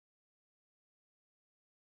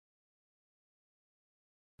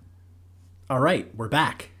All right, we're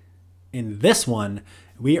back. In this one,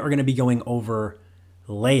 we are going to be going over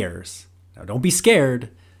layers. Now, don't be scared.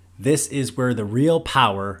 This is where the real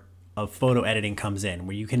power of photo editing comes in,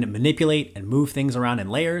 where you can manipulate and move things around in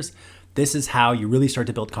layers. This is how you really start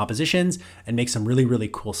to build compositions and make some really, really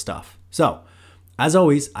cool stuff. So, as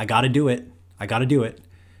always, I got to do it. We got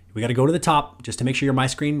to go to the top just to make sure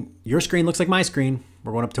your screen looks like my screen.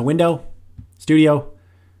 We're going up to Window, Studio,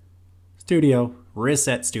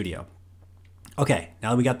 Reset Studio. Okay,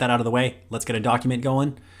 now that we got that out of the way, let's get a document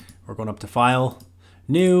going. We're going up to File,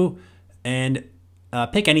 New, and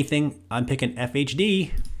pick anything. I'm picking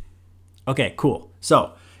FHD. Okay, cool.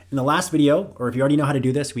 So in the last video, or if you already know how to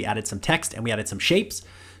do this, we added some text and we added some shapes.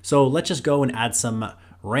 So let's just go and add some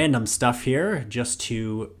random stuff here just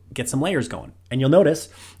to get some layers going. And you'll notice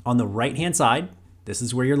on the right-hand side, this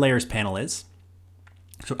is where your layers panel is.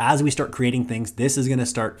 So as we start creating things, this is gonna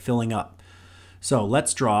start filling up. So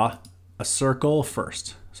let's draw a circle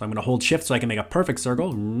first. So I'm gonna hold Shift so I can make a perfect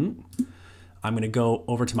circle. I'm gonna go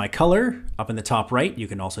over to my color up in the top right. You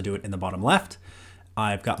can also do it in the bottom left.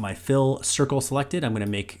 I've got my fill circle selected. I'm gonna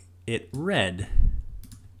make it red.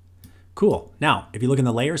 Cool. Now, if you look in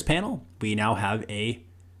the layers panel, we now have a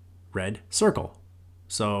red circle.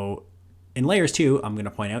 So in layers 2, I'm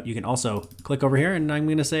gonna point out, you can also click over here and I'm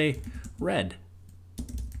gonna say red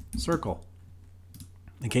circle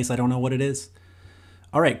in case I don't know what it is.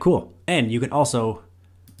 All right, cool. And you can also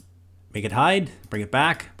make it hide, bring it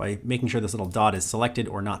back by making sure this little dot is selected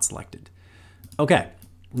or not selected. Okay,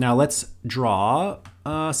 now let's draw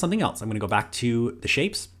something else. I'm gonna go back to the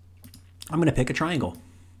shapes. I'm gonna pick a triangle.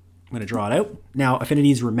 I'm gonna draw it out. Now,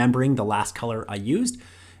 Affinity is remembering the last color I used,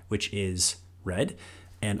 which is red.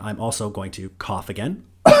 And I'm also going to cough again.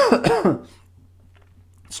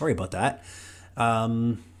 Sorry about that.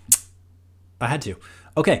 I had to.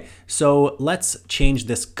 Okay, so let's change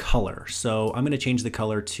this color. So I'm gonna change the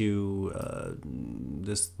color to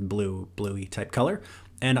this bluey type color.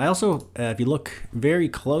 And I also, if you look very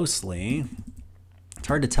closely, it's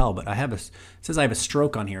hard to tell, but it says I have a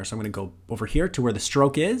stroke on here. So I'm gonna go over here to where the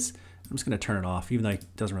stroke is. I'm just gonna turn it off, even though it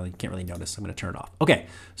can't really notice. I'm gonna turn it off. Okay,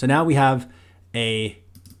 so now we have a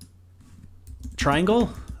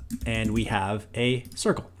triangle and we have a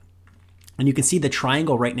circle. And you can see the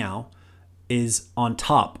triangle right now is on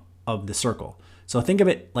top of the circle. So think of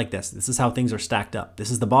it like this. This is how things are stacked up.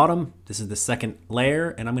 This is the bottom, this is the second layer,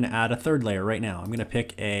 and I'm gonna add a third layer right now. I'm gonna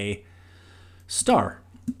pick a star.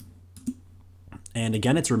 And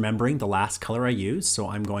again, it's remembering the last color I used. So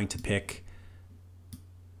I'm going to pick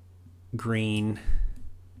green,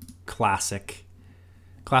 classic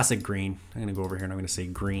green. I'm gonna go over here and I'm gonna say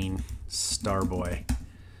green star boy.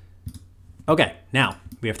 Okay, now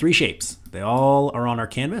we have 3 shapes. They all are on our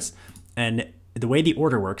canvas. And the way the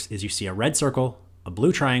order works is you see a red circle, a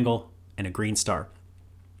blue triangle, and a green star.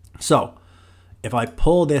 So if I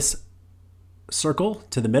pull this circle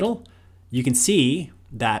to the middle, you can see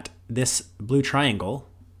that this blue triangle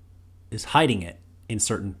is hiding it in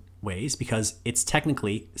certain ways because it's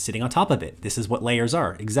technically sitting on top of it. This is what layers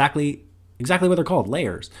are, exactly what they're called,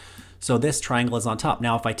 layers. So this triangle is on top.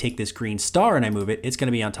 Now if I take this green star and I move it, it's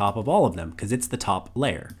gonna be on top of all of them because it's the top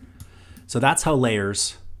layer. So that's how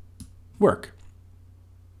layers work.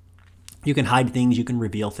 You can hide things, you can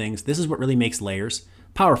reveal things. This is what really makes layers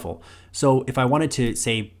powerful. So if I wanted to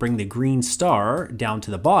say bring the green star down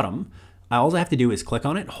to the bottom, all I have to do is click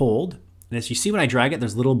on it, hold, and as you see when I drag it,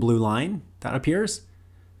 there's a little blue line that appears.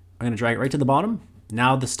 I'm gonna drag it right to the bottom.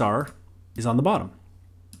 Now the star is on the bottom.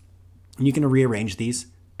 And you can rearrange these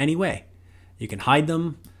any way. You can hide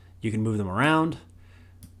them, you can move them around.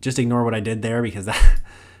 Just ignore what I did there because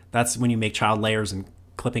that's when you make child layers and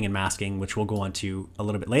clipping and masking, which we'll go on to a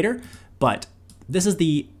little bit later. But this is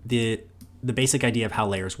the basic idea of how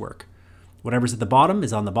layers work. Whatever's at the bottom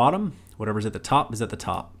is on the bottom. Whatever's at the top is at the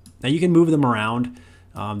top. Now you can move them around.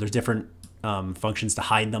 There's different functions to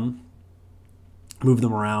hide them, move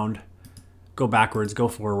them around, go backwards, go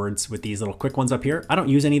forwards with these little quick ones up here. I don't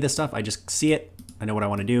use any of this stuff. I just see it. I know what I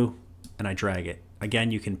want to do and I drag it.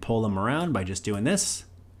 Again, you can pull them around by just doing this,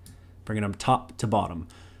 bringing them top to bottom.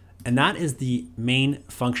 And that is the main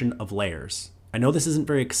function of layers. I know this isn't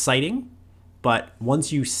very exciting, but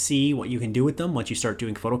once you see what you can do with them, once you start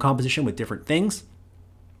doing photo composition with different things,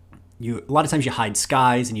 a lot of times you hide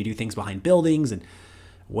skies and you do things behind buildings and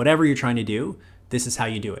whatever you're trying to do, this is how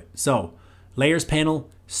you do it. So layers panel,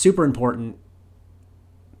 super important.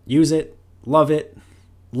 Use it, love it,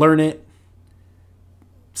 learn it.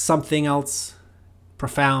 Something else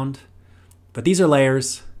profound, but these are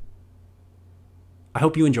layers. I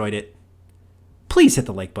hope you enjoyed it. Please hit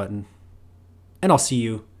the like button, and I'll see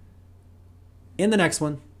you in the next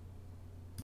one.